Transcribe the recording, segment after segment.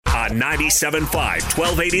on 97.5,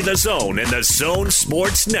 1280 The Zone and The Zone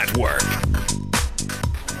Sports Network.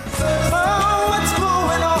 Oh, what's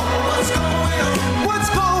going on? What's going on? What's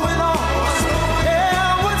going on?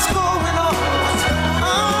 Yeah, what's going on?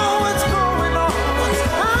 What's going on? What's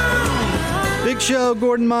going on? Big Show,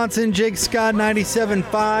 Gordon Monson, Jake Scott,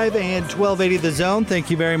 97.5 and 1280 The Zone.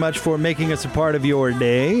 Thank you very much for making us a part of your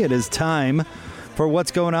day. It is time for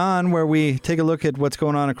What's Going On, where we take a look at what's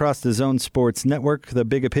going on across the Zone Sports Network, the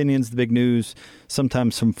big opinions, the big news,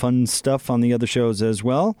 sometimes some fun stuff on the other shows as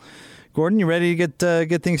well. Gordon, you ready to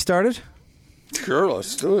get things started? Sure,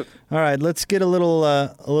 let's do it. All right, let's get a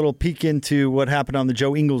little peek into what happened on the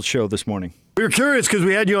Joe Ingles show this morning. We were curious because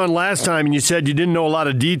we had you on last time and you said you didn't know a lot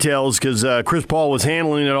of details because Chris Paul was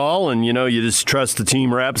handling it all and, you just trust the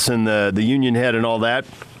team reps and the union head and all that.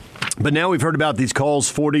 But now we've heard about these calls,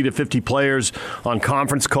 40 to 50 players on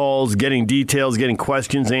conference calls, getting details, getting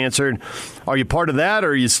questions answered. Are you part of that, or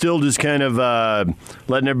are you still just kind of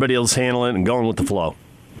letting everybody else handle it and going with the flow?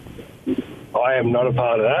 I am not a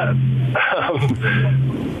part of that.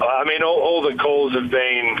 I mean, all the calls have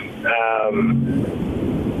been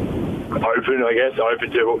open, I guess,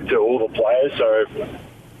 open to all the players. So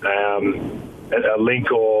a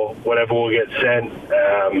link or whatever will get sent.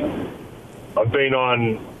 I've been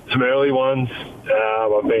on some early ones.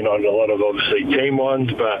 I've been on a lot of, obviously, team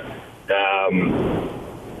ones, but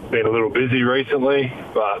been a little busy recently.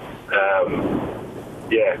 But,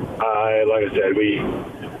 like I said,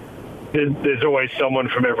 there's always someone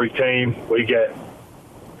from every team. We get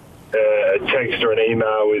a text or an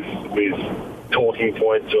email with talking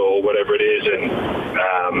points or whatever it is. And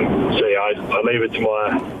I leave it to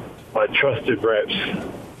my trusted reps.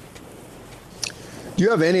 Do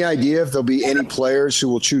you have any idea if there'll be any players who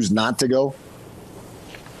will choose not to go?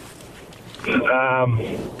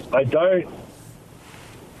 I don't.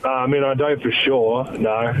 I don't for sure,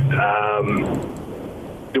 no.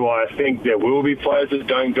 Do I think there will be players that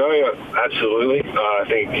don't go? Absolutely. I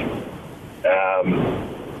think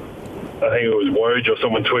it was Woj or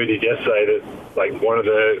someone tweeted yesterday that one of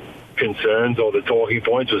the concerns or the talking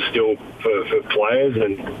points was still for players,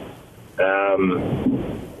 and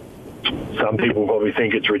some people probably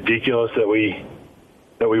think it's ridiculous that we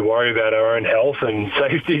worry about our own health and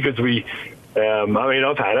safety because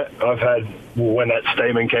I've had it. I've had when that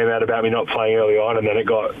statement came out about me not playing early on, and then it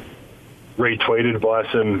got retweeted by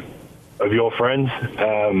some of your friends.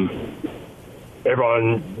 A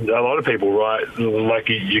lot of people write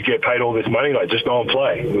you get paid all this money, just go and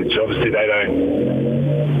play, which obviously they don't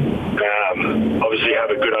obviously have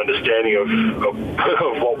a good understanding of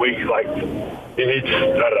what we like. It's, I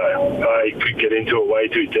don't know, I could get into it way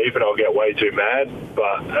too deep and I'll get way too mad,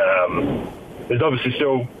 but there's obviously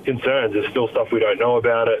still concerns. There's still stuff we don't know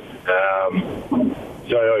about it.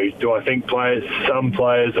 So do I think some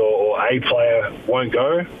players or a player won't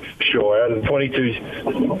go? Sure. Out of the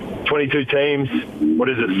 22 teams, what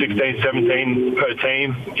is it, 16, 17 per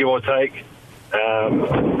team, give or take?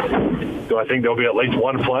 Do I think there'll be at least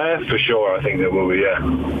one player? For sure, I think there will be, yeah.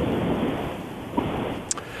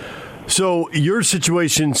 So your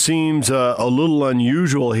situation seems a little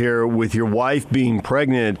unusual here with your wife being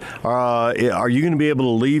pregnant. Are you going to be able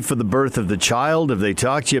to leave for the birth of the child? Have they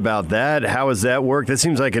talked to you about that? How has that worked? That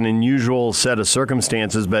seems like an unusual set of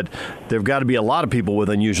circumstances, but there've got to be a lot of people with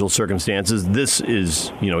unusual circumstances. This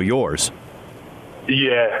is, yours.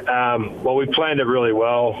 Yeah. Well, we planned it really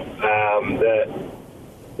well. That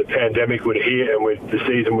the pandemic would hit and the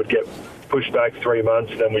season would get pushed back 3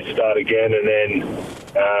 months, then we'd start again, and then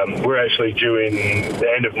we're actually due in the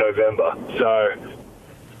end of November. So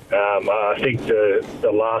I think the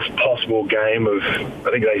last possible game I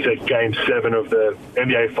think they said Game 7 of the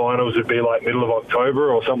NBA Finals would be middle of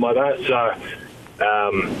October or something like that. So,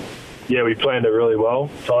 we planned it really well,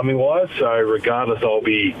 timing-wise. So regardless, I'll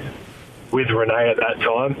be with Renee at that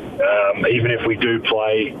time. Even if we do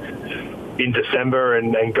play in December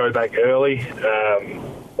and go back early,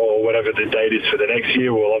 or whatever the date is for the next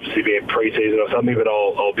year, we'll obviously be in preseason or something, but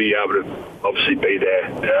I'll be able to obviously be there.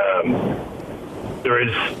 There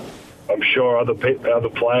is, I'm sure, other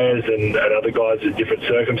players and other guys in different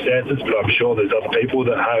circumstances, but I'm sure there's other people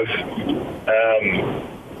that have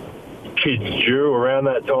kids due around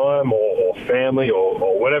that time or family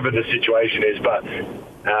or whatever the situation is. But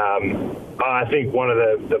I think one of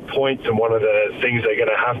the points and one of the things they're going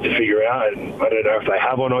to have to figure out, and I don't know if they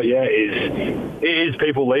have or not yet, is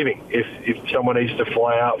people leaving. If someone needs to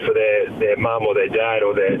fly out for their mum or their dad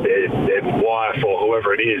or their wife or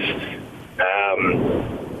whoever it is,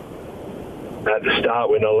 at the start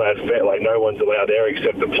we're not allowed, no one's allowed there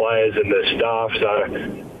except the players and the staff. So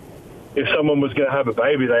if someone was going to have a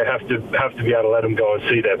baby, they have to be able to let them go and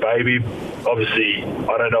see their baby. Obviously,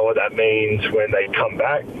 I don't know what that means when they come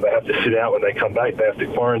back. They have to sit out when they come back. They have to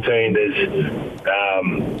quarantine. There's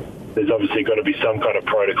obviously got to be some kind of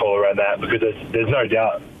protocol around that, because there's no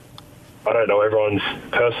doubt. I don't know everyone's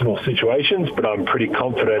personal situations, but I'm pretty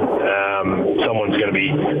confident someone's going to be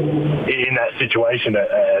in that situation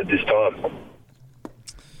at this time.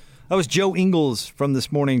 That was Joe Ingles from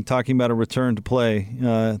this morning talking about a return to play.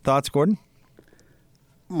 Thoughts, Gordon?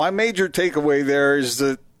 My major takeaway there is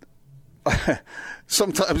that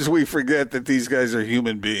sometimes we forget that these guys are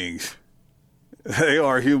human beings. They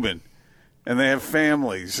are human, and they have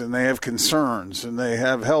families, and they have concerns, and they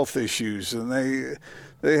have health issues, and they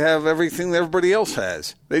have everything that everybody else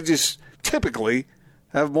has. They just typically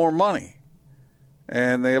have more money,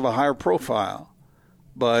 and they have a higher profile.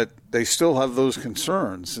 But they still have those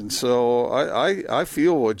concerns. And so I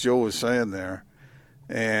feel what Joe was saying there.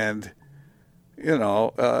 And, you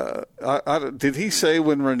know, did he say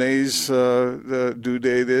when Renee's due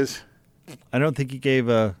date is? I don't think he gave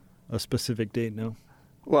a specific date, no.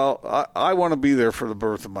 Well, I want to be there for the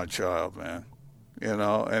birth of my child, man. You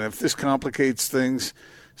know, and if this complicates things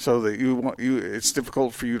so that it's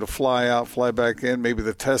difficult for you to fly out, fly back in, maybe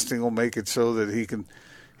the testing will make it so that he can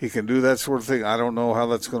do that sort of thing. I don't know how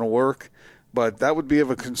that's going to work, but that would be of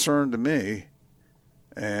a concern to me.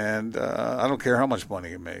 And I don't care how much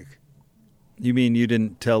money you make. You mean you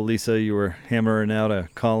didn't tell Lisa you were hammering out a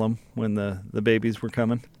column when the babies were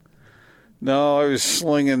coming? No, I was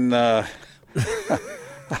slinging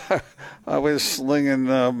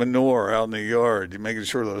manure out in the yard, making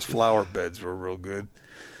sure those flower beds were real good.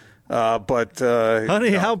 But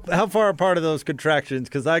honey, how far apart are those contractions?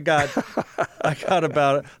 Because I got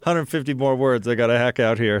about 150 more words I got to hack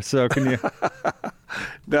out here. So can you?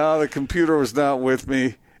 No, the computer was not with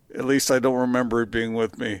me. At least I don't remember it being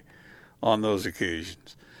with me on those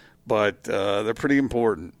occasions. But they're pretty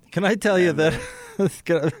important. Can I tell you that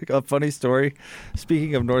a funny story?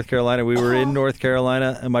 Speaking of North Carolina, we were in North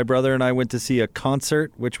Carolina, and my brother and I went to see a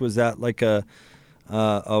concert, which was at like a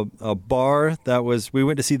bar that was. We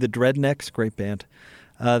went to see the Dreadnecks, great band.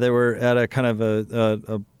 They were at a kind of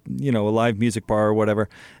a live music bar or whatever,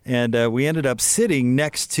 and we ended up sitting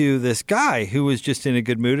next to this guy who was just in a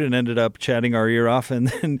good mood and ended up chatting our ear off. And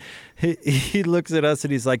then he looks at us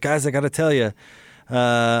and he's like, "Guys, I got to tell you,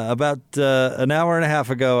 about an hour and a half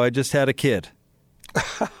ago, I just had a kid."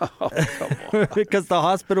 Because the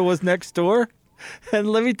hospital was next door. And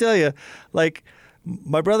let me tell you, like,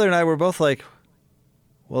 my brother and I were both like,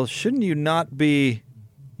 well, shouldn't you not be,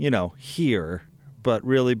 here, but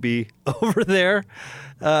really be over there?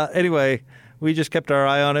 Anyway, we just kept our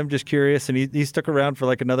eye on him, just curious, and he stuck around for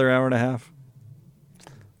like another hour and a half.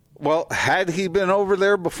 Well, had he been over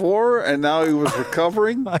there before and now he was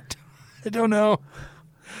recovering? I don't know.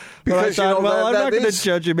 Because but I thought, I'm not going to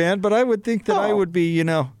judge you, man, but I would think that I would be,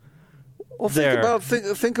 Well, there.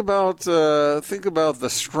 Think about the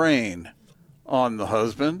strain on the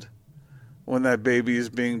husband when that baby is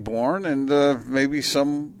being born, and maybe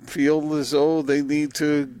some feel as though they need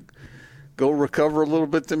to go recover a little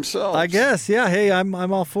bit themselves. I guess, yeah. Hey, I'm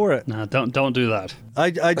all for it. No, don't do that.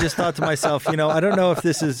 I just thought to myself, I don't know if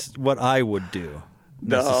this is what I would do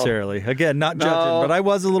necessarily. Again, not judging, but I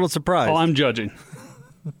was a little surprised. Oh, I'm judging.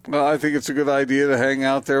 Well, I think it's a good idea to hang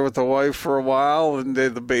out there with the wife for a while and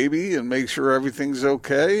the baby and make sure everything's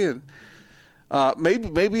okay. And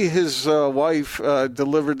maybe his wife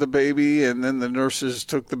delivered the baby, and then the nurses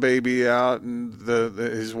took the baby out, and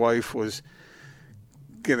his wife was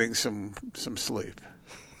getting some sleep.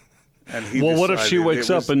 And what if she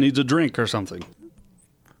wakes up and needs a drink or something?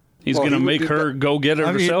 He's going to make her go get it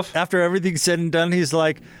herself? After everything's said and done, he's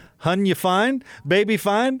like, "Hun, you fine? Baby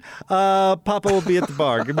fine? Papa will be at the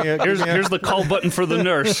bar. Here's the call button for the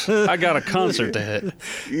nurse. I got a concert to hit."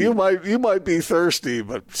 You might be thirsty,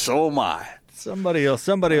 but so am I. Somebody will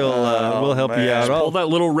help you out. Pull that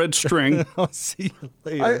little red string. I'll see you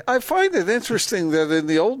later. I find it interesting that in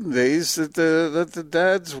the olden days that the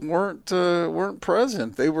dads weren't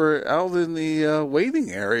present. They were out in the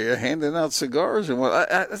waiting area handing out cigars and what.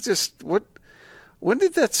 When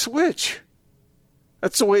did that switch?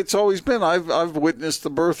 That's the way it's always been. I've witnessed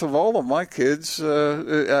the birth of all of my kids,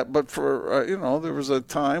 but for there was a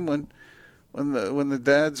time when the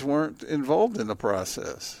dads weren't involved in the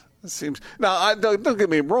process. It seems now. Don't get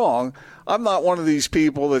me wrong. I'm not one of these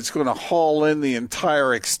people that's going to haul in the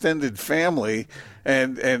entire extended family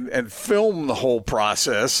and film the whole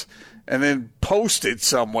process and then post it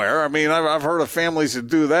somewhere. I mean, I've heard of families that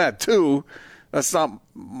do that too. That's not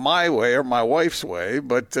my way or my wife's way,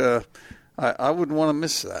 but I wouldn't want to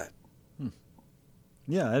miss that.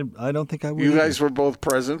 Yeah, I don't think I would. You either. guys were both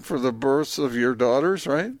present for the births of your daughters,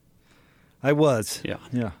 right? I was. Yeah.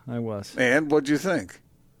 Yeah, I was. And what'd you think?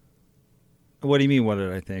 What do you mean, what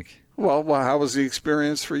did I think? Well, how was the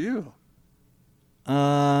experience for you?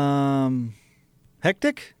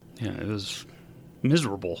 Hectic? Yeah, it was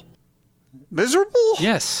miserable. Miserable?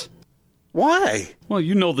 Yes. Why? Well,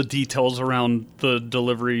 you know the details around the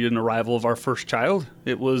delivery and arrival of our first child.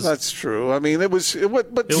 It was. That's true. I mean, it was still.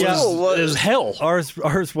 It was hell.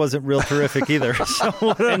 Ours wasn't real terrific either.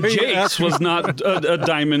 So And Jake's was not a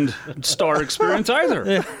diamond star experience either.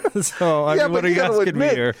 Yeah, so I mean, what are you asking me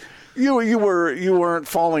here? You weren't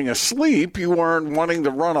falling asleep. You weren't wanting to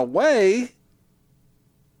run away.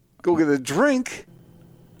 Go get a drink.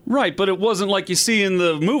 Right, but it wasn't like you see in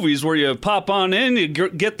the movies where you pop on in, you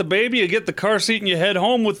get the baby, you get the car seat, and you head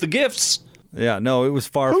home with the gifts. Yeah, no, it was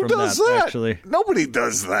far Who from does that? actually. Nobody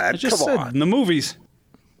does that. I just Come said on. in the movies.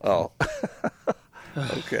 Oh.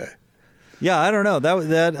 Okay. Yeah, I don't know.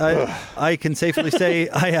 I can safely say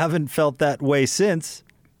I haven't felt that way since.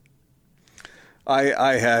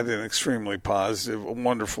 I had an extremely positive,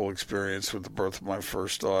 wonderful experience with the birth of my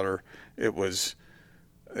first daughter. It was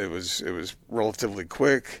relatively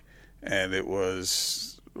quick, and it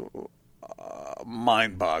was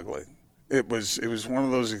mind-boggling. It was one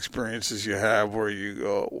of those experiences you have where you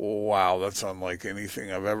go, wow, that's unlike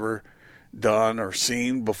anything I've ever done or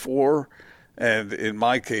seen before. And in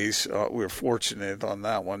my case, we were fortunate on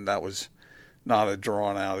that one. That was not a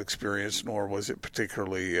drawn-out experience, nor was it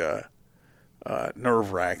particularly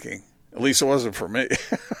nerve-wracking. At least it wasn't for me.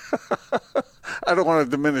 I don't want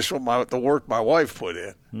to diminish the work my wife put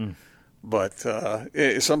in. But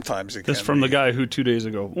sometimes it can This from be. the guy who 2 days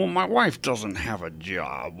ago, well, my wife doesn't have a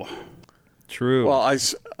job. True. Well, I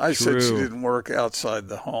said she didn't work outside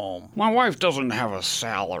the home. My wife doesn't have a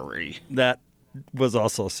salary. That was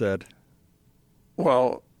also said.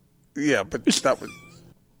 Well, yeah, but that was...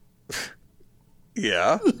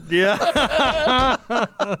 Yeah. Yeah.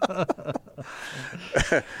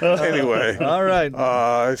 Anyway. All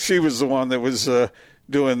right. She was the one that was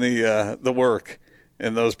doing the work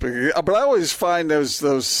in those big. But I always find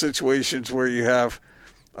those situations where you have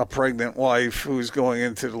a pregnant wife who's going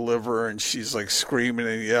in to deliver and she's like screaming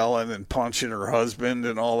and yelling and punching her husband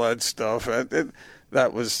and all that stuff.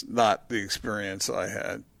 That was not the experience I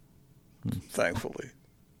had, thankfully.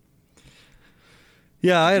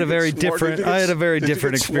 Yeah, I had a Did very you get sworn- different. I had a very did you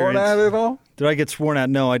different get sworn experience. at all? Did I get sworn at?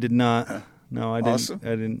 No, I did not. No, I didn't. Awesome. I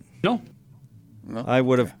didn't. No. I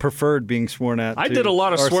would have preferred being sworn at. I to did a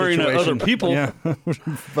lot of our swearing at situation. other people. Yeah,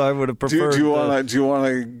 I would have preferred. Do you want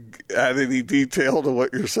to add any detail to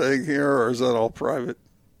what you're saying here, or is that all private?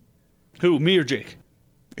 Who, me or Jake?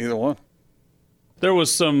 Either one. There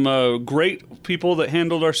was some great people that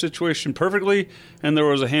handled our situation perfectly, and there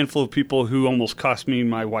was a handful of people who almost cost me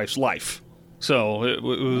my wife's life. So it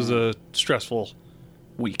was a stressful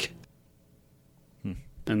week.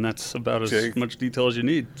 And that's about as much detail as you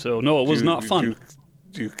need. So, no, it was not fun.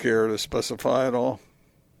 Do you care to specify at all?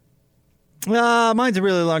 Mine's a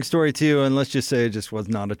really long story, too, and let's just say it just was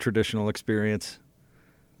not a traditional experience.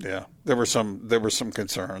 Yeah, there were some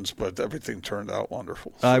concerns, but everything turned out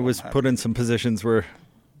wonderful. So I was put in some positions where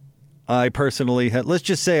I personally had. Let's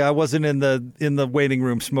just say I wasn't in the waiting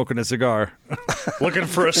room smoking a cigar, looking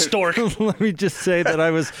for a stork. Let me just say that I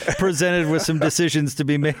was presented with some decisions to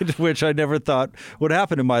be made, which I never thought would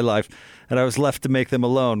happen in my life, and I was left to make them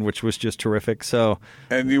alone, which was just terrific. So,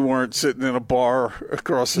 and you weren't sitting in a bar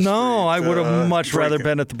across the street. No, I would have much rather drinking.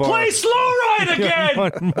 been at the bar. Play Slow Ride again.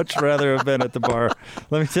 I'd much rather have been at the bar.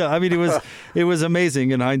 Let me tell you, I mean, it was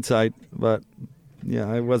amazing in hindsight, but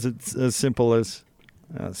yeah, it wasn't as simple as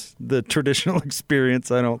the traditional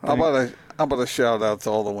experience. I don't think. How about a shout out to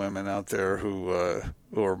all the women out there who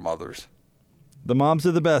are mothers? The moms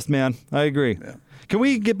are the best, man. I agree. Yeah. Can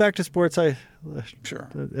we get back to sports? Sure.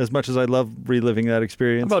 As much as I love reliving that How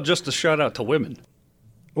experience, about just a shout out to women?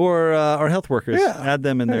 or our health workers, Yeah. add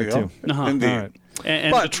them in There there you too. go. Indeed. All right.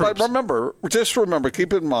 And the But troops. remember,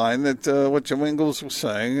 keep in mind that what Jim Ingles was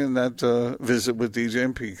saying in that visit with DJ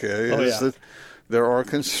and PK is that there are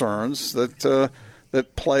concerns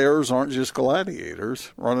that players aren't just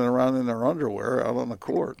gladiators running around in their underwear out on the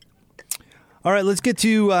court. All right, let's get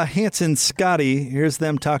to Hans and Scotty. Here's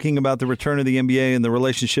them talking about the return of the NBA and the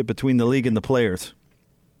relationship between the league and the players.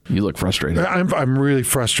 You look frustrated. I'm really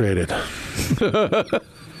frustrated.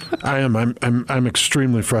 I am. I'm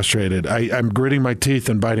extremely frustrated. I'm gritting my teeth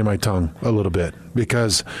and biting my tongue a little bit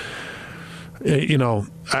because,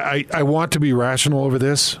 I want to be rational over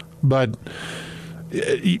this, but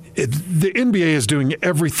the NBA is doing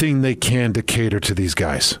everything they can to cater to these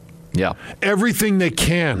guys. Yeah. Everything they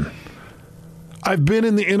can. I've been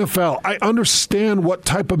in the NFL. I understand what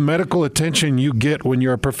type of medical attention you get when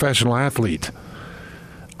you're a professional athlete.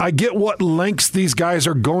 I get what lengths these guys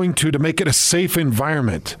are going to make it a safe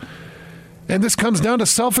environment. And this comes down to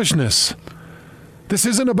selfishness. This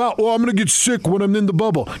isn't about, I'm going to get sick when I'm in the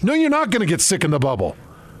bubble. No, you're not going to get sick in the bubble.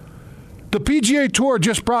 The PGA Tour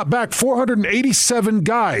just brought back 487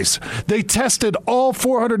 guys. They tested all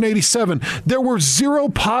 487. There were 0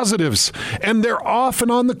 positives, and they're off and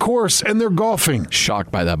on the course, and they're golfing.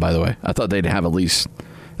 Shocked by that, by the way. I thought they'd have at least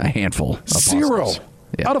a handful of 0 positives.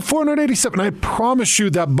 Yeah. out of 487. I promise you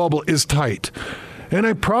that bubble is tight. And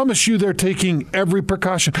I promise you they're taking every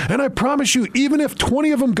precaution. And I promise you, even if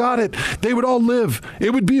 20 of them got it, they would all live.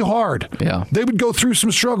 It would be hard. Yeah. They would go through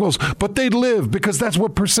some struggles, but they'd live because that's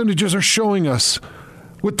what percentages are showing us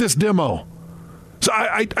with this demo. So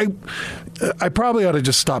I probably ought to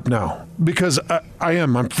just stop now because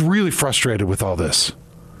I'm really frustrated with all this.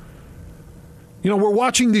 You know, we're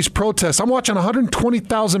watching these protests. I'm watching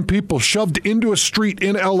 120,000 people shoved into a street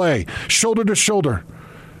in L.A., shoulder to shoulder.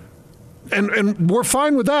 And we're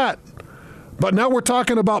fine with that. But now we're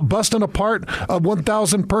talking about busting apart a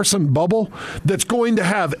 1,000-person bubble that's going to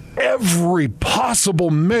have every possible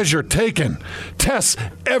measure taken. Tests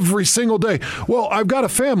every single day. Well, I've got a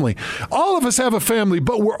family. All of us have a family,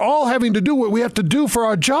 but we're all having to do what we have to do for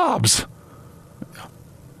our jobs.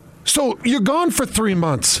 So you're gone for 3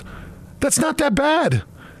 months. That's not that bad.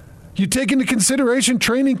 You take into consideration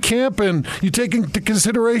training camp, and you take into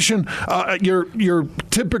consideration your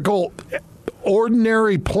typical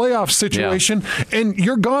ordinary playoff situation, and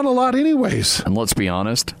you're gone a lot anyways. And let's be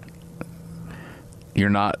honest,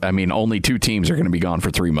 you're not. I mean, only 2 teams are going to be gone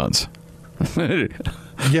for 3 months.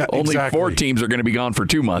 Yeah, only exactly. 4 teams are going to be gone for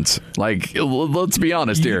 2 months. Like, let's be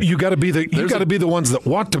honest here. You got to be the ones that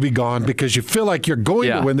want to be gone because you feel like you're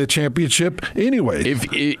going to win the championship anyway.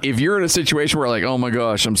 If you're in a situation where like, oh my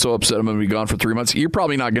gosh, I'm so upset I'm going to be gone for 3 months, you're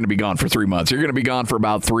probably not going to be gone for 3 months. You're going to be gone for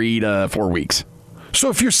about 3 to 4 weeks. So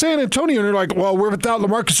if you're San Antonio and you're like, well, we're without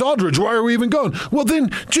LaMarcus Aldridge, why are we even going? Well, then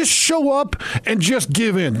just show up and just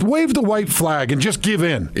give in. Wave the white flag and just give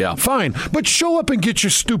in. Yeah. Fine. But show up and get your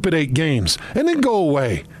stupid 8 games and then go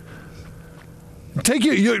away. Take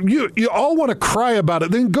you all want to cry about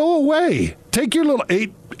it, then go away. Take your little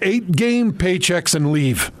eight game paychecks and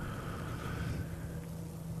leave.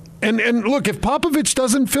 And look, if Popovich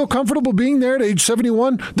doesn't feel comfortable being there at age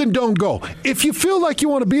 71, then don't go. If you feel like you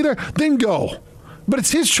want to be there, then go. But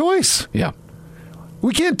it's his choice. Yeah.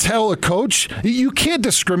 We can't tell a coach. You can't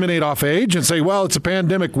discriminate off age and say, well, it's a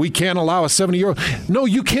pandemic. We can't allow a 70-year-old. No,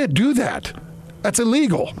 you can't do that. That's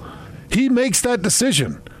illegal. He makes that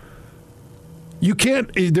decision. You can't,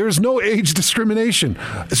 there's no age discrimination.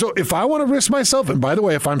 So if I want to risk myself, and by the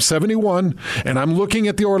way, if I'm 71 and I'm looking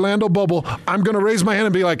at the Orlando bubble, I'm going to raise my hand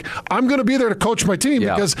and be like, I'm going to be there to coach my team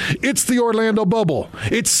because it's the Orlando bubble.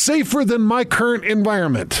 It's safer than my current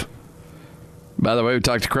environment. By the way, we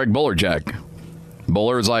talked to Craig Bullerjack.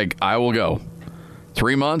 Buller is like, I will go.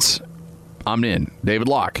 3 months, I'm in. David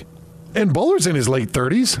Locke. And Buller's in his late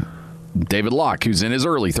 30s. David Locke, who's in his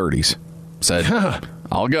early 30s, said,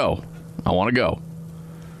 I'll go. I want to go.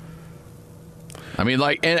 I mean,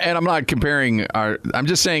 like, and I'm not comparing I'm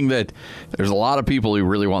just saying that there's a lot of people who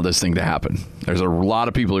really want this thing to happen. There's a lot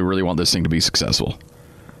of people who really want this thing to be successful.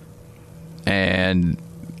 And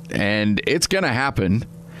it's going to happen.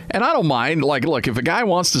 And I don't mind. Like, look, if a guy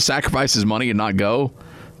wants to sacrifice his money and not go,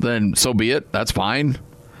 then so be it. That's fine.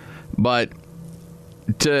 But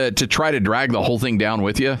to try to drag the whole thing down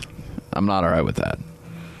with you, I'm not all right with that.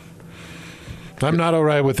 I'm not all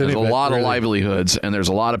right with it. There's a lot of livelihoods, and there's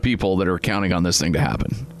a lot of people that are counting on this thing to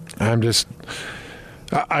happen. I guess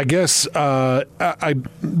there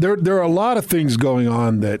are a lot of things going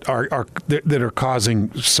on that are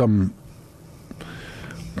causing some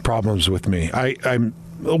problems with me. I'm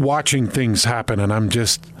watching things happen, and I'm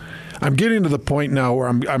getting to the point now where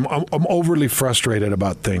I'm overly frustrated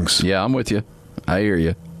about things. Yeah, I'm with you. I hear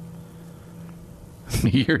you.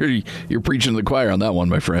 You're preaching to the choir on that one,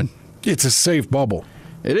 my friend. It's a safe bubble.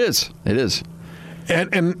 It is. It is.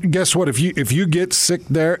 And guess what? If you get sick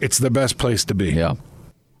there, it's the best place to be. Yeah. All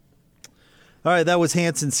right, that was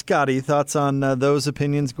Hans and Scotty. Thoughts on those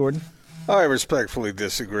opinions, Gordon? I respectfully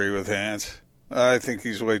disagree with Hans. I think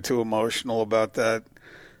he's way too emotional about that.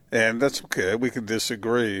 And that's okay. We can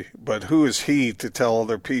disagree. But who is he to tell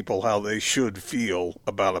other people how they should feel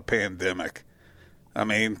about a pandemic? I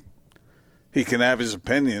mean, he can have his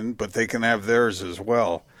opinion, but they can have theirs as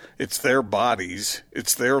well. It's their bodies.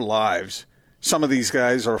 It's their lives. Some of these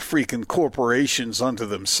guys are freaking corporations unto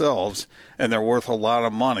themselves, and they're worth a lot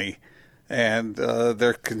of money, and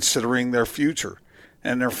they're considering their future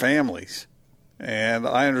and their families. And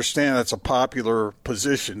I understand that's a popular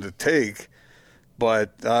position to take,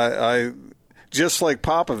 but I just like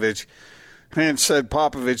Popovich, Hans said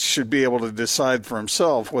Popovich should be able to decide for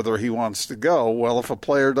himself whether he wants to go. Well, if a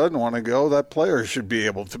player doesn't want to go, that player should be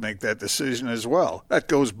able to make that decision as well. That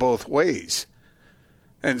goes both ways.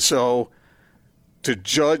 And so to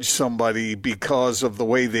judge somebody because of the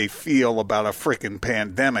way they feel about a frickin'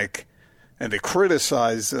 pandemic and to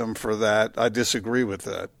criticize them for that, I disagree with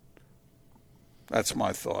that. That's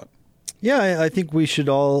my thought. Yeah, I think we should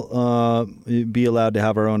all be allowed to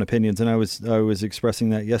have our own opinions, and I was expressing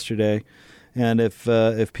that yesterday. And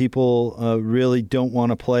if people really don't want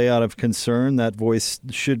to play out of concern, that voice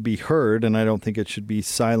should be heard, and I don't think it should be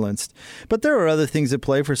silenced. But there are other things at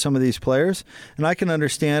play for some of these players, and I can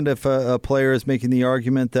understand if a player is making the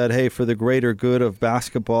argument that, hey, for the greater good of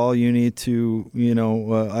basketball, you need to,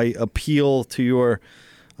 I appeal to your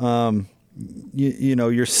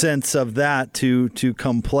your sense of that to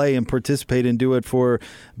come play and participate and do it for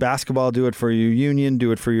basketball, do it for your union,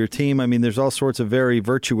 do it for your team. I mean, there's all sorts of very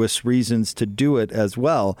virtuous reasons to do it as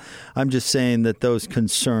well. I'm just saying that those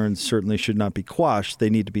concerns certainly should not be quashed. They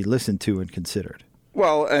need to be listened to and considered.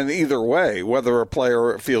 Well, and either way, whether a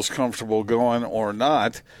player feels comfortable going or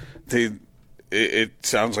not, it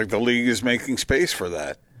sounds like the league is making space for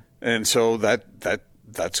that. And so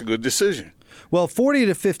that's a good decision. Well, 40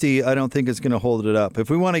 to 50, I don't think is going to hold it up. If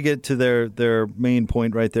we want to get to their main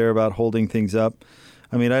point right there about holding things up,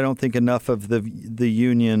 I mean, I don't think enough of the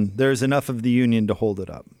union. There's enough of the union to hold it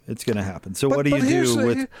up. It's going to happen. So what do you do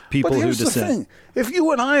with people who dissent? The thing. If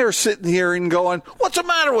you and I are sitting here and going, "What's the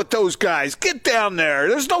matter with those guys? Get down there.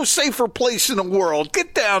 There's no safer place in the world.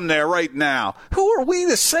 Get down there right now." Who are we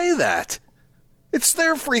to say that? It's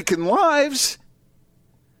their freaking lives.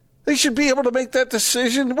 They should be able to make that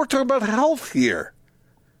decision. We're talking about health here.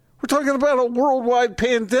 We're talking about a worldwide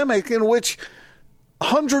pandemic in which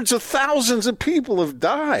hundreds of thousands of people have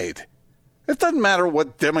died. It doesn't matter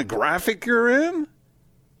what demographic you're in.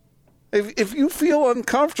 If you feel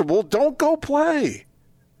uncomfortable, don't go play.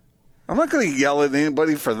 I'm not going to yell at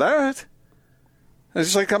anybody for that.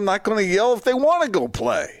 It's like I'm not going to yell if they want to go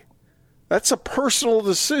play. That's a personal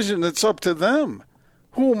decision. It's up to them.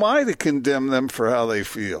 Who am I to condemn them for how they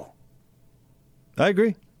feel? I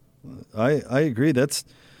agree. I agree. That's,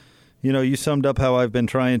 you summed up how I've been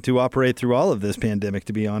trying to operate through all of this pandemic,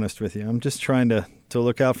 to be honest with you. I'm just trying to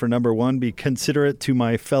look out for, number one, be considerate to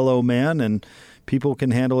my fellow man, and people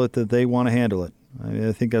can handle it that they want to handle it.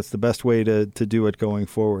 I think that's the best way to do it going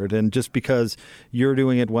forward. And just because you're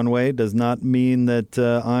doing it one way does not mean that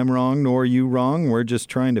I'm wrong nor you wrong. We're just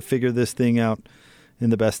trying to figure this thing out in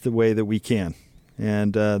the best way that we can.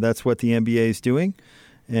 And that's what the NBA is doing.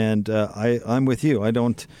 And I'm with you. I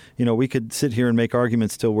don't, we could sit here and make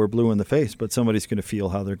arguments till we're blue in the face, but somebody's going to feel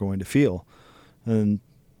how they're going to feel. And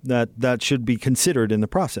that should be considered in the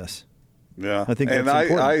process. Yeah. I think that's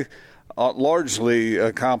important. I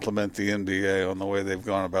largely compliment the NBA on the way they've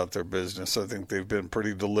gone about their business. I think they've been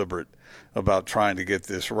pretty deliberate about trying to get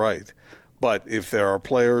this right. But if there are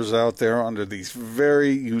players out there under these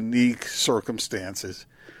very unique circumstances,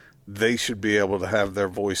 they should be able to have their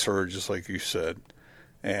voice heard, just like you said.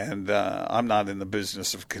 And I'm not in the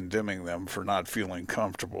business of condemning them for not feeling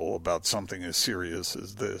comfortable about something as serious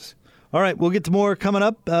as this. All right, we'll get to more coming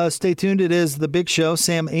up. Stay tuned. It is The Big Show.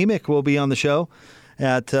 Sam Amick will be on the show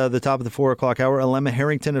at the top of the 4 o'clock hour. Alema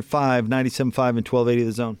Harrington at 5, 97.5 and 1280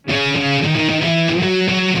 The Zone.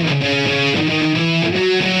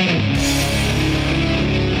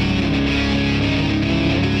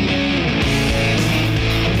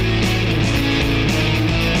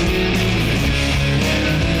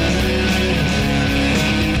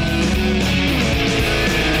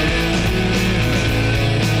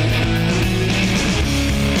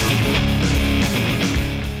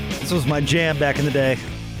 This was my jam back in the day.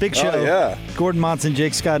 Big Show. Oh, yeah. Gordon Monson,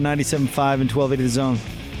 Jake Scott, 97.5 and 1280 The Zone.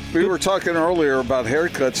 We were talking earlier about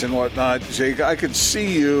haircuts and whatnot, Jake. I could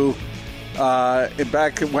see you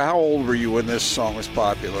back. How old were you when this song was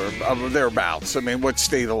popular? Thereabouts. I mean, what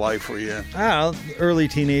state of life were you in? I don't know, early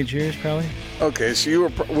teenage years, probably. Okay, so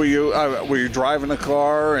were you driving a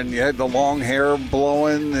car and you had the long hair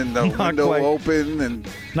blowing and the window open and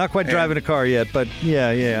not quite driving a car yet, but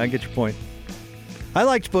yeah, I get your point. I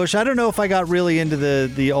liked Bush. I don't know if I got really into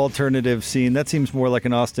the alternative scene. That seems more like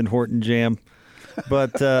an Austin Horton jam.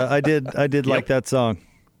 But I did like that song.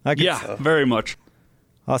 Very much.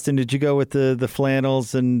 Austin, did you go with the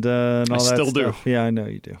flannels and all that stuff? I still do. Yeah, I know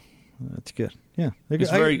you do. That's good. Yeah.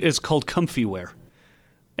 It's called comfy wear.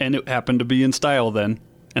 And it happened to be in style then.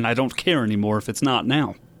 And I don't care anymore if it's not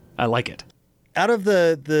now. I like it. out of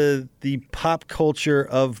the pop culture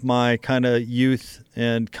of my kind of youth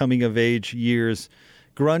and coming of age years,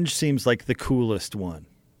 grunge seems like the coolest one.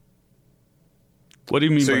 What do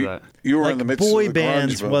you mean by that? You were Like in the midst boy of the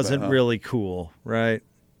bands grunge wasn't movement, really cool, right?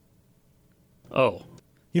 Oh.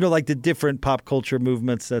 Like the different pop culture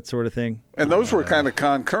movements, that sort of thing. And those were kind of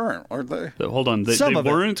concurrent, weren't they? Hold on. They Some of it.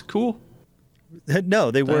 weren't cool?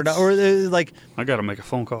 No, they were not. Or like, I got to make a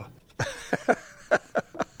phone call.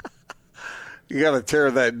 You got to tear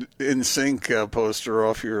that NSYNC poster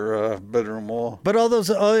off your bedroom wall. but all those,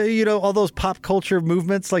 all those pop culture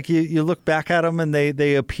movements, like you look back at them and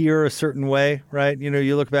they appear a certain way, right?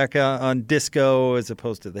 You look back on disco as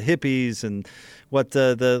opposed to the hippies and what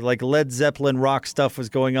the like Led Zeppelin rock stuff was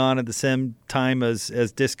going on at the same time as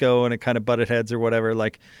disco, and it kind of butted heads or whatever.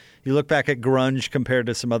 Like you look back at grunge compared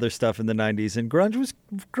to some other stuff in the 90s, and grunge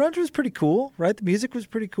was pretty cool, right? The music was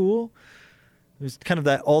pretty cool. It was kind of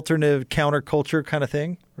that alternative counterculture kind of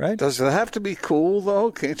thing, right? Does it have to be cool,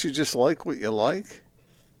 though? Can't you just like what you like?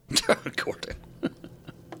 Gordon.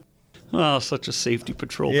 Oh, such a safety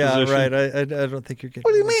patrol Yeah, position. right. I don't think you're getting.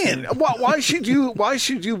 What do you mean? Why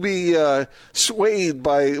should you be swayed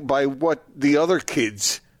by what the other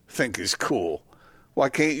kids think is cool? Why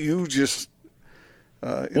can't you just?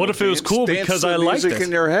 What if it was cool because I liked music it?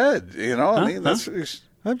 in your head? I mean, that's.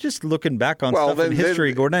 I'm just looking back on Well, stuff in then-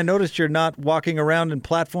 history, Gordon. I noticed you're not walking around in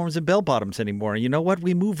platforms and bell bottoms anymore. You know what?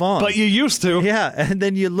 We move on. But you used to. Yeah, and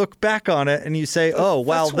then you look back on it and you say, "Oh,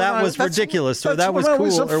 wow, that was ridiculous," or "That was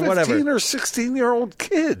cool," or whatever. 15 or 16-year-old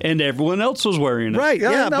kid. And everyone else was wearing it. Right?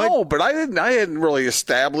 Yeah, Yeah, but I hadn't really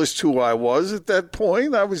established who I was at that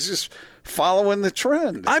point. I was just following the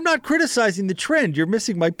trend. I'm not criticizing the trend. You're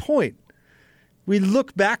missing my point. We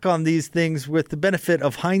look back on these things with the benefit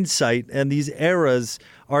of hindsight, and these eras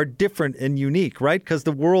are different and unique, right? Because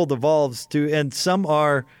the world evolves and some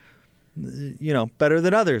are, better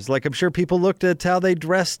than others. Like I'm sure people looked at how they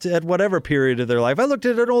dressed at whatever period of their life. I looked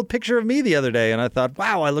at an old picture of me the other day, and I thought,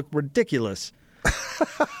 wow, I look ridiculous.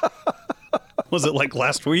 Was it like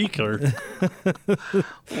last week or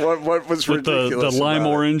What was with the ridiculous? lime about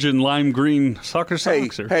it? orange and lime green soccer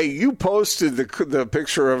socks? Hey, you posted the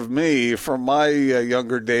picture of me from my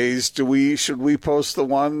younger days. Should we post the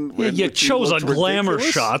one? Yeah, in you which chose a looked glamour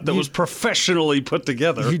ridiculous? shot that was professionally put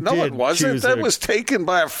together. No, did it wasn't. choose That a- was taken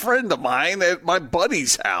by a friend of mine at my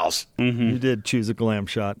buddy's house. You did choose a glam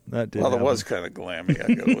shot. That did. Well, it happen. was kind of glammy,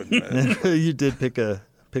 I got to admit. You did pick a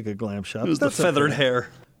glam shot. It was the That's feathered okay. hair,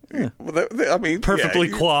 Well, I mean, perfectly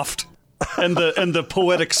yeah, coiffed, and the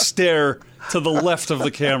poetic stare to the left of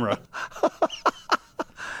the camera.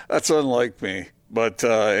 That's unlike me. But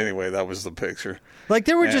anyway, that was the picture. Like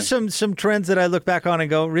there were just some trends that I look back on and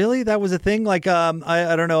go, really? That was a thing? Like I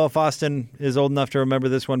don't know if Austin is old enough to remember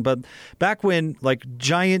this one, but back when like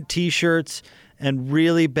giant T-shirts and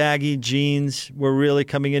really baggy jeans were really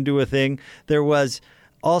coming into a thing, there was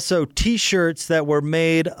also T-shirts that were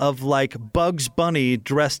made of like Bugs Bunny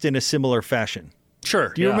dressed in a similar fashion. Sure.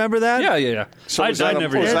 Do you remember that? Yeah. So I was,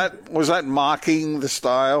 never was that mocking the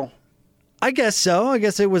style? I guess so. I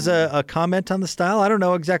guess it was a comment on the style. I don't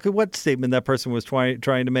know exactly what statement that person was trying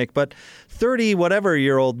to make, but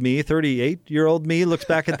 38-year-old me looks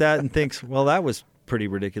back at that and thinks, well, that was pretty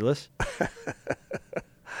ridiculous.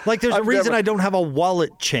 Like there's a reason I don't have a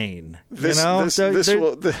wallet chain,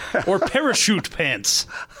 or parachute pants.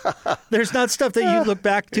 There's not stuff that you look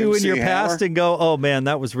back to in MC your Hammer? past and go, oh man,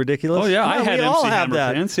 that was ridiculous. Oh, yeah, I had we all MC have Hammer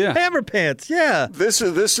that. pants, yeah. Hammer pants, yeah. This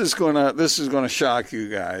is gonna shock you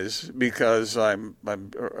guys because I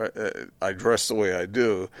dress the way I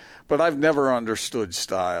do, but I've never understood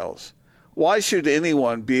styles. Why should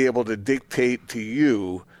anyone be able to dictate to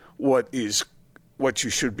you what you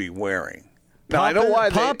should be wearing? Now, I know why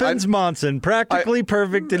Poppins Monson, practically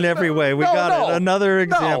perfect in every way. We got it. Another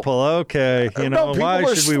example. Okay, why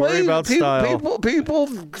should we worry about style? People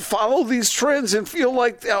follow these trends and feel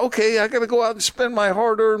like, okay, I got to go out and spend my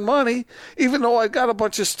hard-earned money, even though I got a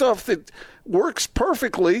bunch of stuff that works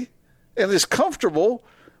perfectly and is comfortable.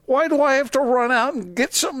 Why do I have to run out and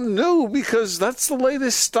get something new because that's the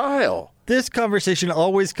latest style? This conversation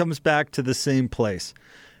always comes back to the same place.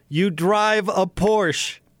 You drive a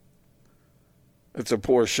Porsche. It's a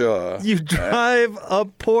Porsche. You drive a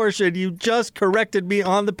Porsche, and you just corrected me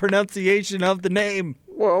on the pronunciation of the name.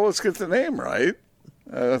 Well, let's get the name right.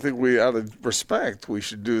 I think out of respect, we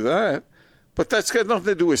should do that. But that's got nothing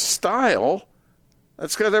to do with style.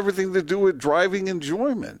 That's got everything to do with driving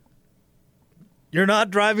enjoyment. You're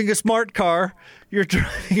not driving a smart car. You're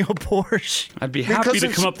driving a Porsche. I'd be happy to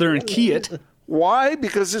come up there and key it. Why?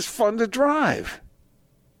 Because it's fun to drive.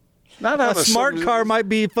 Not A smart car might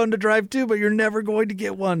be fun to drive too, but you're never going to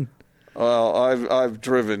get one. Well, I've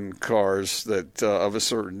driven cars that of a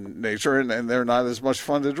certain nature, and they're not as much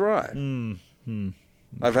fun to drive.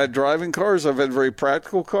 I've had driving cars. I've had very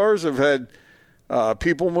practical cars. I've had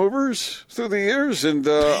people movers through the years, and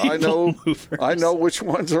I know which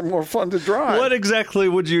ones are more fun to drive. What exactly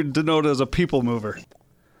would you denote as a people mover?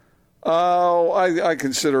 Oh, I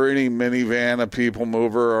consider any minivan a people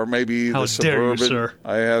mover, or maybe How the Suburban. dare you, sir.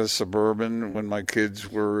 I had a Suburban when my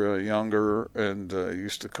kids were younger, and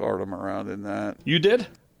used to cart them around in that. You did?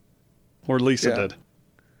 Or Lisa Yeah. did?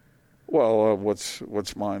 Well,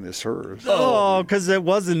 what's mine is hers. Oh, because it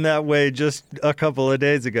wasn't that way just a couple of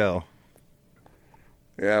days ago.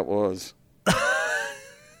 Yeah, it was.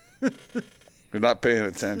 You're not paying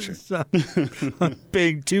attention. I'm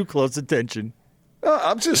paying too close attention.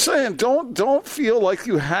 I'm just saying, don't feel like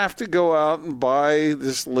you have to go out and buy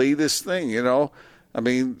this latest thing, you know? I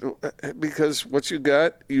mean, because what you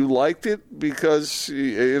got, you liked it because,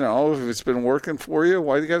 you know, if it's been working for you,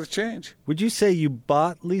 why do you got to change? Would you say you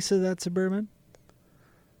bought Lisa that Suburban?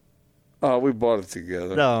 We bought it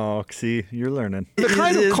together. No, see, you're learning. The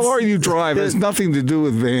kind of car you drive has nothing to do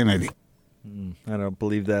with vanity. I don't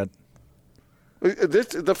believe that.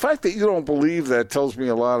 The fact that you don't believe that tells me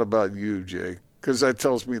a lot about you, Jake, because that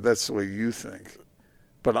tells me that's the way you think.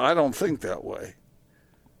 But I don't think that way.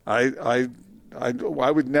 I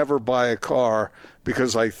would never buy a car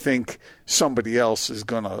because I think somebody else is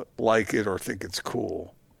going to like it or think it's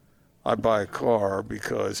cool. I buy a car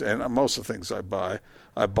because, and most of the things I buy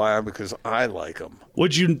them because I like them.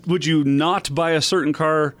 Would you not buy a certain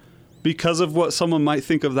car because of what someone might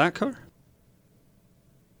think of that car?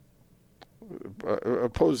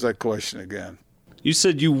 Pose that question again. You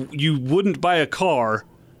said you wouldn't buy a car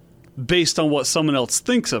based on what someone else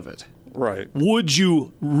thinks of it. Right. Would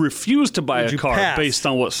you refuse to buy Would a you car pass? based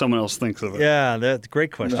on what someone else thinks of it? Yeah, that's a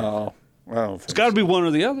great question. No, I don't think It's got to be one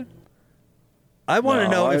or the other. I want to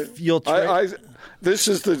know if you'll trade. This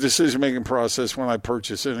is the decision-making process when I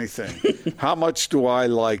purchase anything. How much do I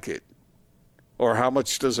like it? Or how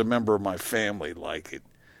much does a member of my family like it?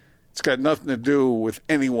 It's got nothing to do with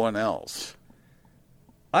anyone else.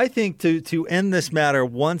 I think to end this matter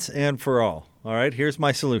once and for all right, here's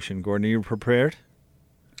my solution. Gordon, are you prepared?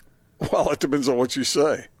 Well, it depends on what you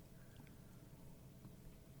say.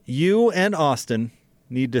 You and Austin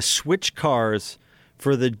need to switch cars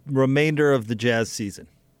for the remainder of the Jazz season.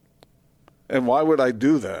 And why would I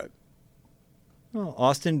do that? Well,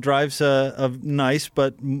 Austin drives a nice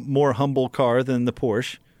but more humble car than the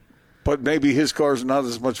Porsche. But maybe his car's not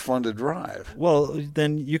as much fun to drive. Well,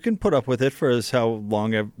 then you can put up with it for how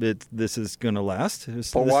long this is going to last.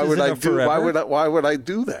 But why would I do? Why would I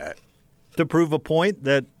do that? To prove a point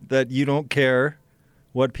that you don't care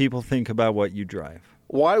what people think about what you drive.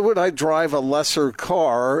 Why would I drive a lesser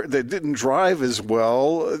car that didn't drive as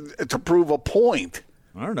well to prove a point?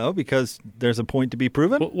 I don't know, because there's a point to be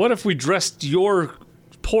proven. What if we dressed your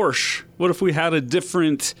Porsche? What if we had a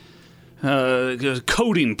different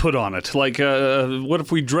coating put on it? Like, what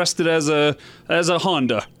if we dressed it as a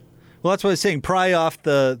Honda? Well, that's what I was saying. Pry off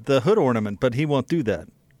the hood ornament, but he won't do that.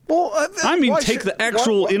 Well, I mean, take the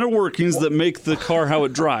actual inner workings that make the car how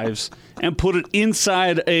it drives and put it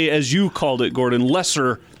inside a, as you called it, Gordon,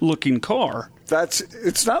 lesser-looking car.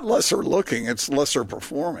 It's not lesser looking; it's lesser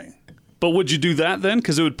performing. But would you do that then?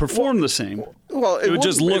 Because it would perform the same. Well, it would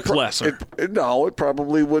just look lesser. No, it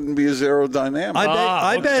probably wouldn't be as aerodynamic.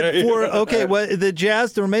 I bet for the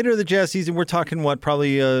Jazz, the remainder of the Jazz season, we're talking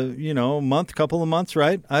probably a month, couple of months,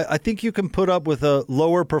 right? I think you can put up with a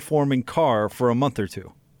lower performing car for a month or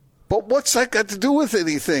two. But what's that got to do with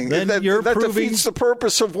anything? Then that defeats the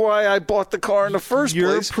purpose of why I bought the car in the first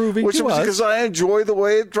place, which was because I enjoy the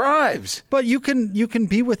way it drives. But you can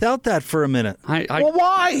be without that for a minute. Well,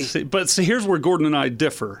 why? But here's where Gordon and I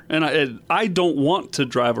differ. And I don't want to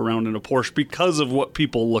drive around in a Porsche because of what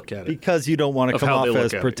people look at it. Because you don't want to come off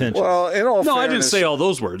as pretentious. Well, in all fairness, I didn't say all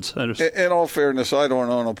those words. In all fairness, I don't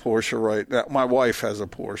own a Porsche right now. My wife has a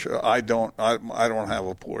Porsche. I don't have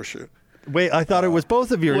a Porsche. Wait, I thought it was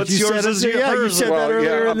both of yours. What's yours is yours. You said that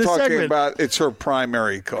earlier in the segment. I'm talking about it's her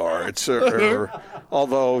primary car. It's her,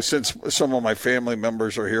 although since some of my family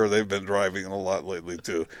members are here, they've been driving a lot lately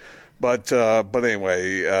too. But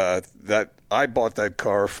anyway, that I bought that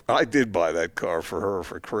car. I did buy that car for her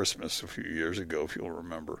for Christmas a few years ago, if you'll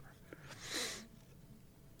remember.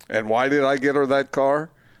 And why did I get her that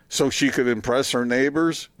car? So she could impress her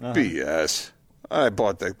neighbors? BS. I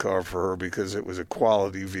bought that car for her because it was a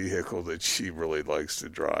quality vehicle that she really likes to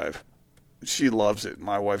drive. She loves it.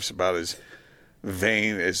 My wife's about as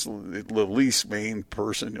vain as the least vain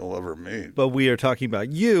person you'll ever meet. But we are talking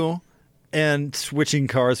about you and switching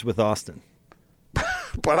cars with Austin.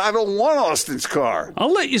 but I don't want Austin's car.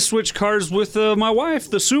 I'll let you switch cars with my wife,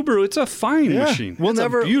 the Subaru. It's a fine machine. It's a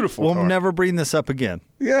beautiful car. We'll never bring this up again.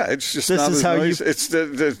 Yeah, it's just not as nice. It's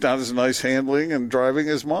not as nice handling and driving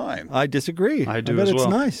as mine. I disagree. I do bet as well.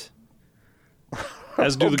 It's nice.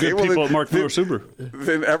 As do the good people at Mark Miller Subaru.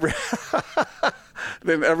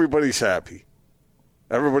 Then everybody's happy.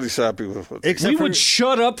 Everybody's happy with it. We would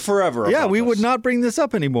shut up forever. Yeah, we this. would not bring this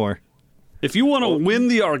up anymore. If you want to win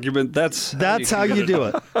the argument, that's how you do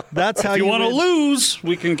it. That's how if you you want to lose,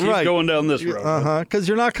 we can keep going down this road. Because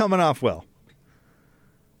you're not coming off well.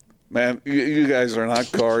 Man, you guys are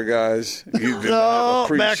not car guys. You do not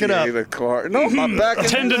appreciate a car. No, I'm backing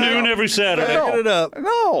 10 to noon every Saturday. Backing it up.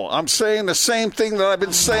 No, I'm saying the same thing that I've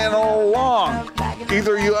been saying all along.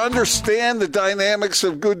 Either you understand the dynamics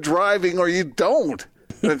of good driving or you don't.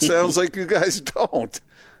 And it sounds like you guys don't.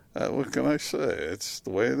 What can I say? It's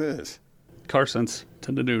the way it is. Car Sense,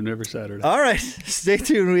 10 to noon every Saturday. All right. Stay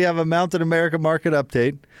tuned. We have a Mountain America Market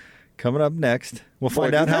update coming up next. We'll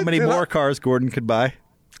find out how many more cars Gordon could buy.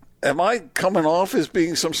 Am I coming off as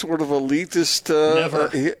being some sort of elitist?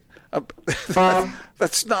 Never.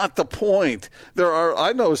 That's not the point.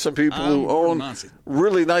 I know some people who own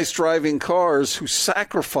really nice driving cars who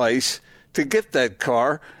sacrifice to get that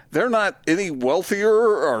car. They're not any wealthier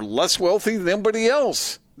or less wealthy than anybody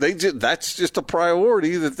else. That's just a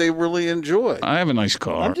priority that they really enjoy. I have a nice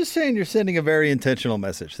car. I'm just saying you're sending a very intentional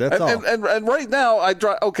message. That's all. And right now, I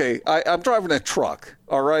drive. Okay, I'm driving a truck.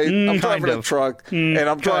 All right, I'm driving a truck, and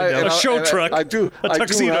I'm driving a show truck. I do a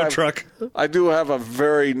tuxedo truck. I do have a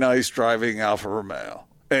very nice driving Alfa Romeo,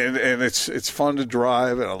 and it's fun to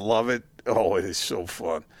drive, and I love it. Oh, it is so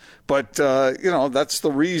fun. But that's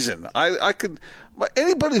the reason I could.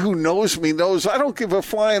 Anybody who knows me knows I don't give a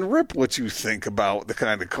flying rip what you think about the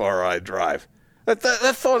kind of car I drive. That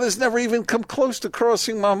thought has never even come close to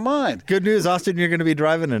crossing my mind. Good news, Austin. You're going to be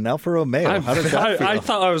driving an Alfa Romeo. How does that feel? I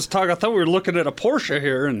thought we were looking at a Porsche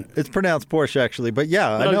here, and it's pronounced Porsche actually. But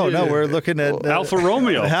yeah, I know. No, we're looking at Alfa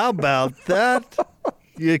Romeo. How about that?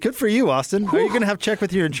 Yeah, good for you, Austin. Are you going to have check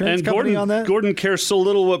with your insurance company on that? Gordon cares so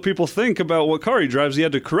little what people think about what car he drives. He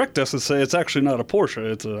had to correct us and say it's actually not a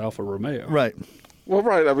Porsche; it's an Alfa Romeo. Right. Well,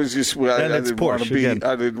 right. I was just. I didn't want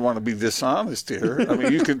to be dishonest here. I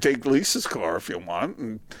mean, you can take Lisa's car if you want.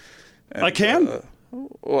 And I can.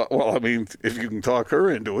 Well, I mean, if you can talk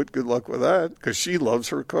her into it, good luck with that, because she loves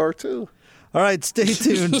her car too. All right, stay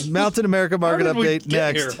tuned. Mountain America Market update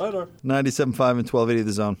next. 97.5 and 1280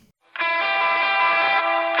 The Zone.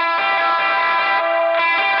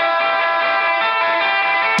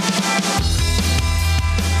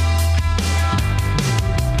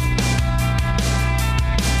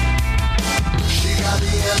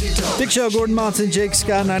 Big Show, Gordon Monson, Jake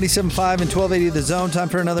Scott, 97.5 and 1280 The Zone. Time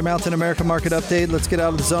for another Mountain America Market update. Let's get out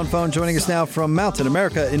of the zone phone. Joining us now from Mountain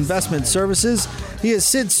America Investment Services, he is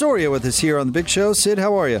Sid Soria with us here on the Big Show. Sid,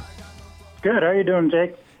 how are you? Good. How are you doing,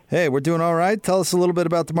 Jake? Hey, we're doing all right. Tell us a little bit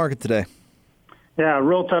about the market today. Yeah,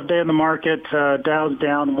 real tough day in the market. Dow's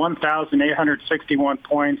down 1,861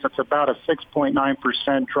 points. That's about a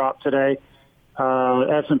 6.9% drop today.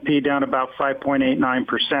 S&P down about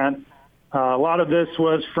 5.89%. A lot of this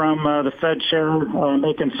was from the Fed chair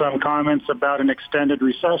making some comments about an extended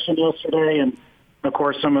recession yesterday, and, of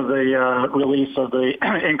course, some of the release of the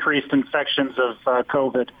increased infections of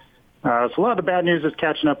COVID. So a lot of bad news is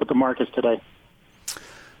catching up with the markets today.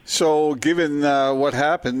 So given what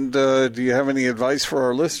happened, do you have any advice for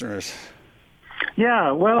our listeners?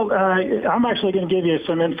 Yeah, well, I'm actually going to give you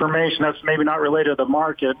some information that's maybe not related to the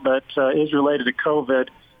market, but is related to COVID.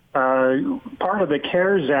 Part of the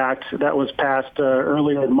CARES Act that was passed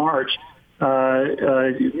earlier in March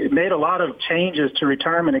made a lot of changes to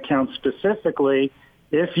retirement accounts. Specifically,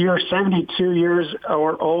 if you're 72 years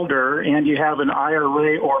or older and you have an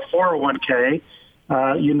IRA or 401k,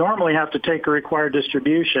 you normally have to take a required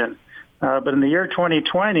distribution. But in the year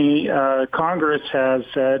 2020, Congress has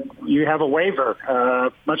said you have a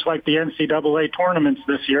waiver, much like the NCAA tournaments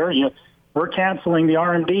this year. We're canceling the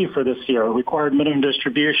RMD for this year, required minimum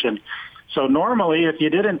distribution. So normally, if you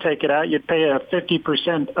didn't take it out, you'd pay a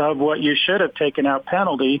 50% of what you should have taken out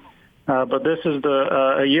penalty. But this is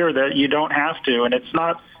a year that you don't have to, and it's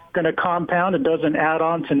not going to compound. It doesn't add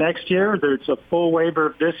on to next year. There's a full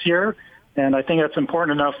waiver this year, and I think that's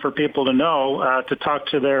important enough for people to know to talk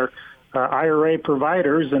to their IRA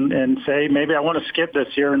providers and say, maybe I want to skip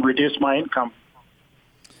this year and reduce my income.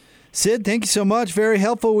 Sid, thank you so much. Very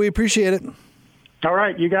helpful. We appreciate it. All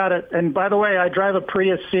right, you got it. And by the way, I drive a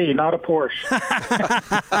Prius C, not a Porsche.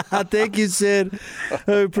 Thank you, Sid.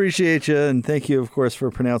 I appreciate you. And thank you, of course,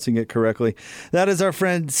 for pronouncing it correctly. That is our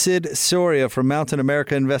friend Sid Soria from Mountain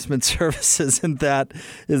America Investment Services. And that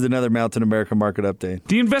is another Mountain America Market Update.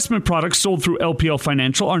 The investment products sold through LPL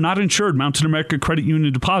Financial are not insured Mountain America Credit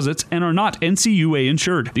Union deposits and are not NCUA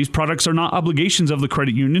insured. These products are not obligations of the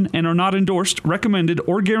credit union and are not endorsed, recommended,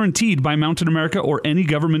 or guaranteed by Mountain America or any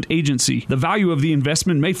government agency. The value of the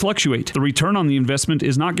investment may fluctuate. The return on the investment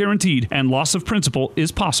is not guaranteed, and loss of principal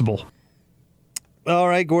is possible. All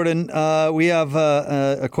right, Gordon. We have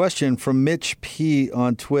a question from Mitch P.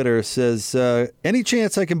 on Twitter. It says, any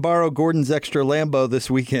chance I can borrow Gordon's extra Lambo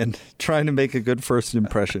this weekend? Trying to make a good first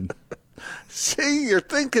impression. See, you're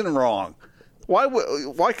thinking wrong.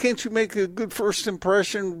 Why can't you make a good first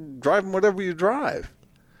impression driving whatever you drive?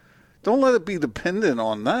 Don't let it be dependent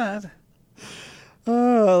on that.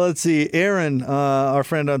 Let's see. Aaron, our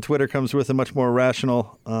friend on Twitter, comes with a much more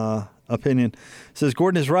rational opinion. Says,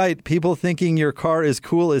 Gordon is right. People thinking your car is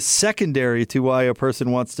cool is secondary to why a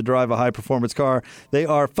person wants to drive a high-performance car. They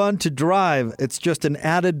are fun to drive. It's just an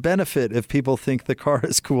added benefit if people think the car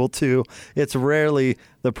is cool, too. It's rarely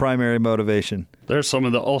the primary motivation. There's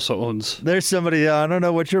someone that also owns. There's somebody, I don't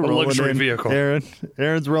know what you're rolling luxury in, vehicle. Aaron.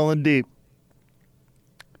 Aaron's rolling deep.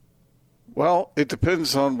 Well, it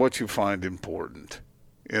depends on what you find important.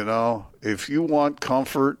 You know, if you want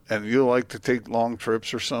comfort and you like to take long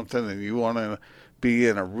trips or something and you want to be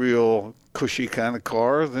in a real cushy kind of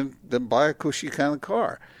car, then buy a cushy kind of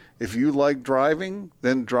car. If you like driving,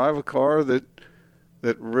 then drive a car that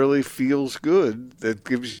really feels good, that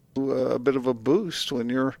gives you a bit of a boost when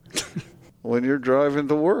you're driving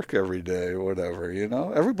to work every day or whatever, you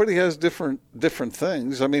know. Everybody has different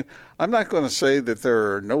things. I mean, I'm not going to say that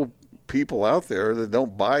there are no people out there that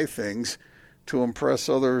don't buy things to impress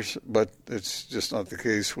others, but it's just not the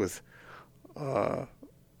case with a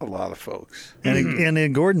lot of folks. And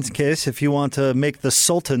in Gordon's case, if you want to make the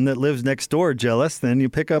Sultan that lives next door jealous, then you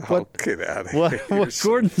pick up get out of here. What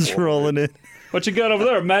Gordon's rolling in. What you got over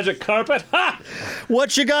there? A magic carpet? Ha!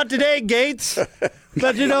 What you got today, Gates?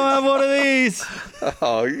 Bet you don't have one of these.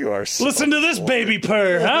 Oh, you are so Listen to this baby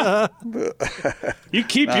purr, huh? You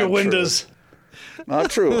keep your windows.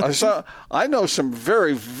 Not true. I know some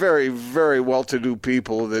very, very, very well-to-do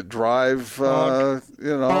people that drive, a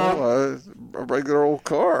regular old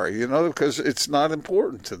car, you know, because it's not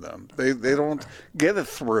important to them. They don't get a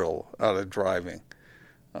thrill out of driving,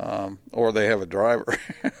 or they have a driver.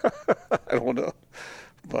 I don't know,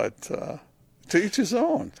 but to each his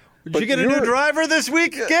own. Did you get a new driver this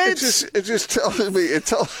week, Gates? It just tells me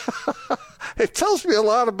it tells me a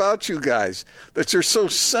lot about you guys that you're so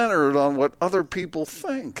centered on what other people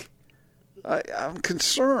think. I'm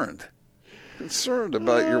concerned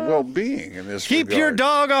about your well-being in this Keep regard. your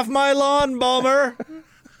dog off my lawn, Balmer.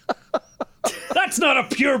 That's not a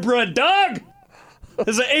purebred dog.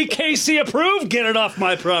 Is it AKC approved? Get it off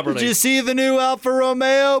my property. Did you see the new Alfa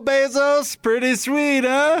Romeo, Bezos? Pretty sweet,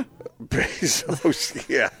 huh? Bezos,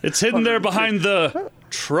 yeah. It's hidden there behind the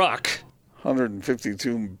truck.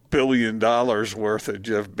 $152 billion worth of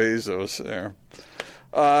Jeff Bezos there.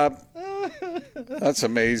 That's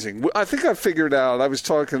amazing. I think I figured out. I was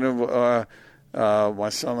talking to my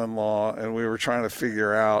son-in-law, and we were trying to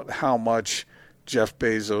figure out how much Jeff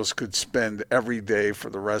Bezos could spend every day for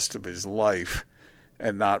the rest of his life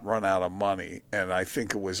and not run out of money. And I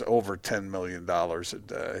think it was over $10 million a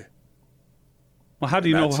day. Well, how do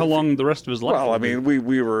you know how long the rest of his life Well, will I mean,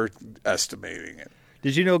 we were estimating it.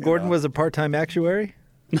 Did you know Gordon was a part-time actuary?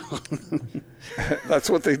 That's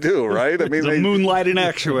what they do, right? I mean, the moonlighting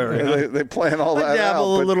actuary. They plan all that out.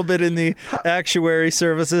 Dabble a little bit in the actuary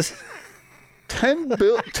services.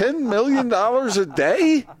 $10 million a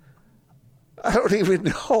day? I don't even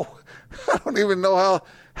know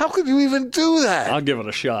how could you even do that? I'll give it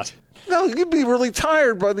a shot. No, you'd be really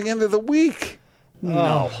tired by the end of the week.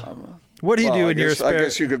 No. What do you do in your spare? I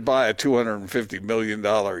guess you could buy a $250 million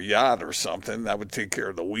yacht or something. That would take care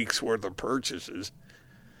of the week's worth of purchases.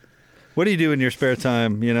 What do you do in your spare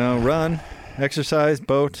time? You know, run, exercise,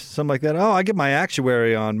 boat, something like that. Oh, I get my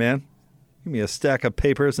actuary on, man. Give me a stack of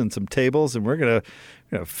papers and some tables, and we're gonna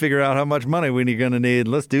figure out how much money we're going to need.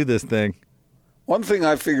 Let's do this thing. One thing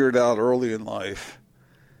I figured out early in life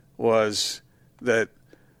was that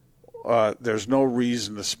there's no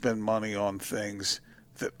reason to spend money on things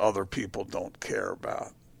that other people don't care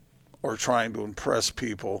about, or trying to impress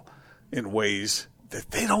people in ways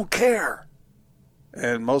that they don't care.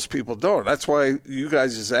 And most people don't. That's why you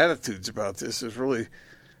guys' attitudes about this is really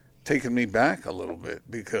taken me back a little bit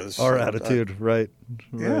because Our attitude, right?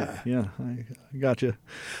 Yeah, I got you.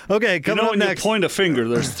 Okay, coming up when next. you point a finger,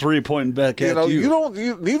 there's 3 pointing back at you.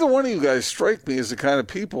 Neither one of you guys strike me as the kind of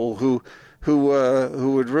people who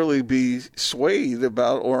would really be swayed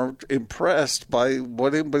about or impressed by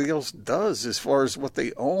what anybody else does as far as what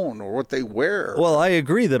they own or what they wear. Well, I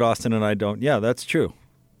agree that Austin and I don't. Yeah, that's true.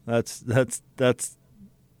 That's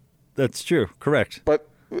true. Correct. But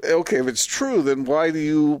okay, if it's true, then why do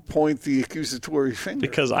you point the accusatory finger?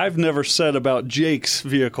 Because I've never said about Jake's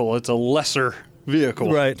vehicle it's a lesser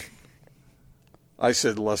vehicle. Right. I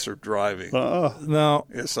said lesser driving. No.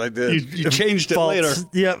 Yes, I did. You changed it later.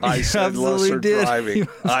 Yep, I said lesser driving.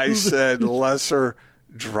 I said lesser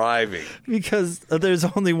driving. Because there's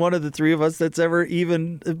only one of the three of us that's ever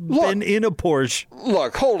even been in a Porsche.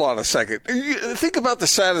 Look, hold on a second. Think about the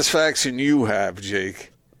satisfaction you have,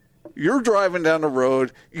 Jake. You're driving down the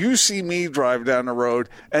road, you see me drive down the road,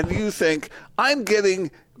 and you think, I'm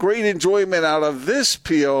getting great enjoyment out of this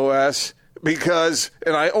POS because,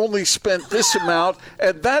 and I only spent this amount,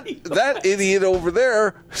 and that idiot over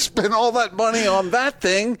there spent all that money on that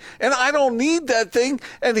thing, and I don't need that thing,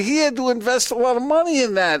 and he had to invest a lot of money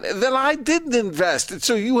in that I didn't invest. And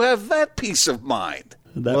so you have that peace of mind.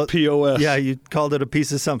 POS. Yeah, you called it a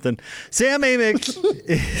piece of something. Sam Amick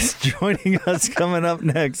is joining us coming up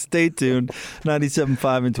next. Stay tuned. 97.5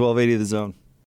 and 1280 The Zone.